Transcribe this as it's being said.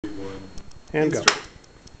And go.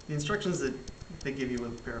 The instructions that they give you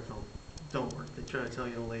with Parafilm don't work. They try to tell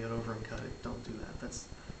you to lay it over and cut it. Don't do that.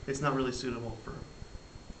 It's not really suitable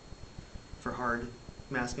for hard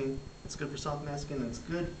masking. It's good for soft masking, and it's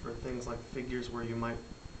good for things like figures where you might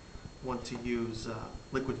want to use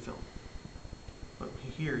liquid film. But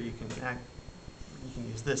here you can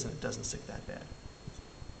use this and it doesn't stick that bad.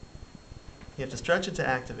 You have to stretch it to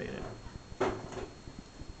activate it.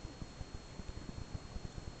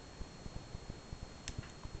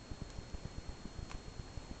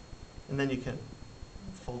 And then you can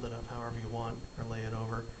fold it up however you want or lay it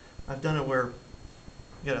over. I've done it where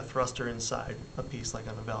you got a thruster inside a piece like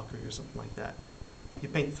on a Valkyrie or something like that. You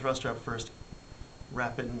paint the thruster up first,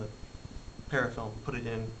 wrap it in the parafilm, put it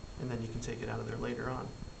in, and then you can take it out of there later on.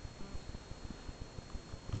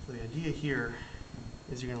 So the idea here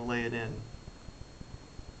is you're going to lay it in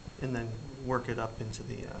and then work it up into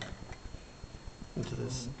the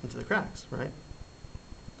cracks, right?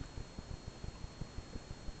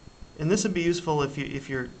 And this would be useful if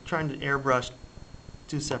you're trying to airbrush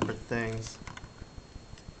two separate things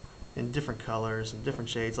in different colors and different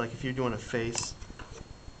shades. Like if you're doing a face,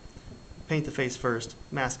 paint the face first,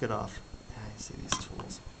 mask it off. I see these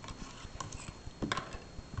tools.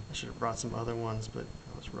 I should have brought some other ones, but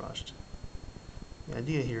I was rushed. The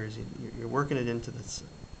idea here is you're working it into the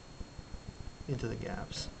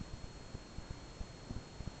gaps.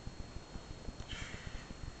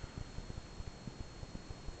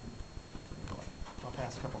 I'll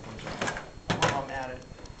pass a couple things around while I'm at it.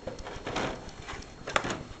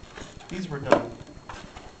 These were done,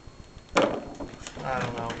 I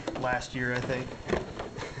don't know, last year, I think.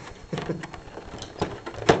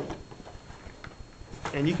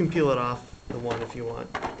 And you can peel it off the one if you want.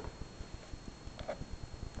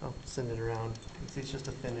 I'll send it around. You can see it's just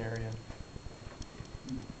a thin area.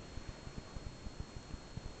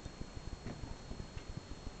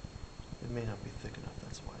 It may not be thick enough,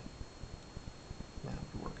 that's why. It may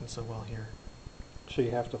not be working so well here. So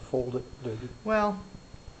you have to fold it? Well,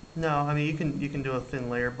 no, I mean you can do a thin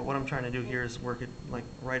layer, but what I'm trying to do here is work it like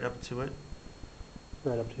right up to it.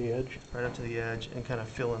 Right up to the edge? Right up to the edge and kind of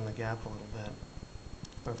fill in the gap a little bit.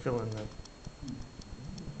 Or fill in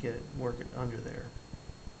work it under there.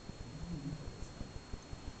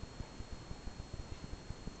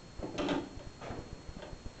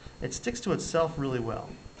 It sticks to itself really well,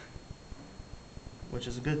 which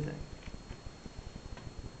is a good thing.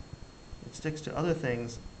 It sticks to other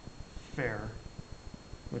things fair,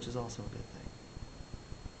 which is also a good thing.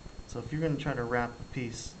 So if you're going to try to wrap a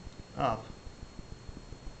piece up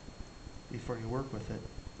before you work with it,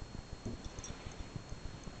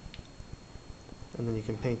 and then you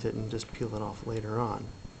can paint it and just peel it off later on.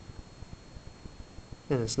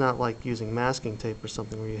 And it's not like using masking tape or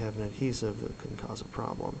something where you have an adhesive that can cause a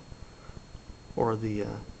problem. Or the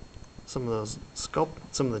some of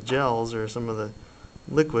the gels or some of the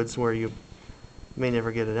liquids where you may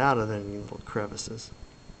never get it out of any little crevices.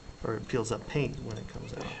 Or it peels up paint when it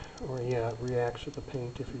comes out. Or yeah, it reacts with the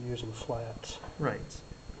paint if you're using flats. Right.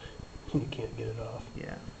 You can't get it off.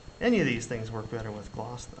 Yeah. Any of these things work better with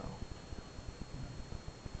gloss though.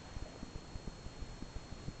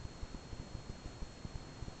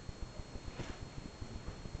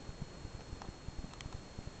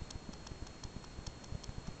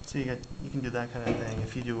 So you can do that kind of thing.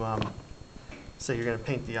 If you do, say you're going to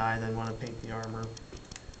paint the eye, then want to paint the armor.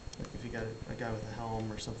 Like if you got a guy with a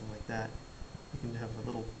helm or something like that, you can have a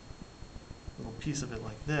little piece of it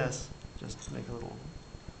like this. Just make a little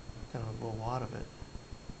kind of a little wad of it.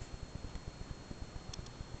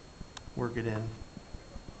 Work it in.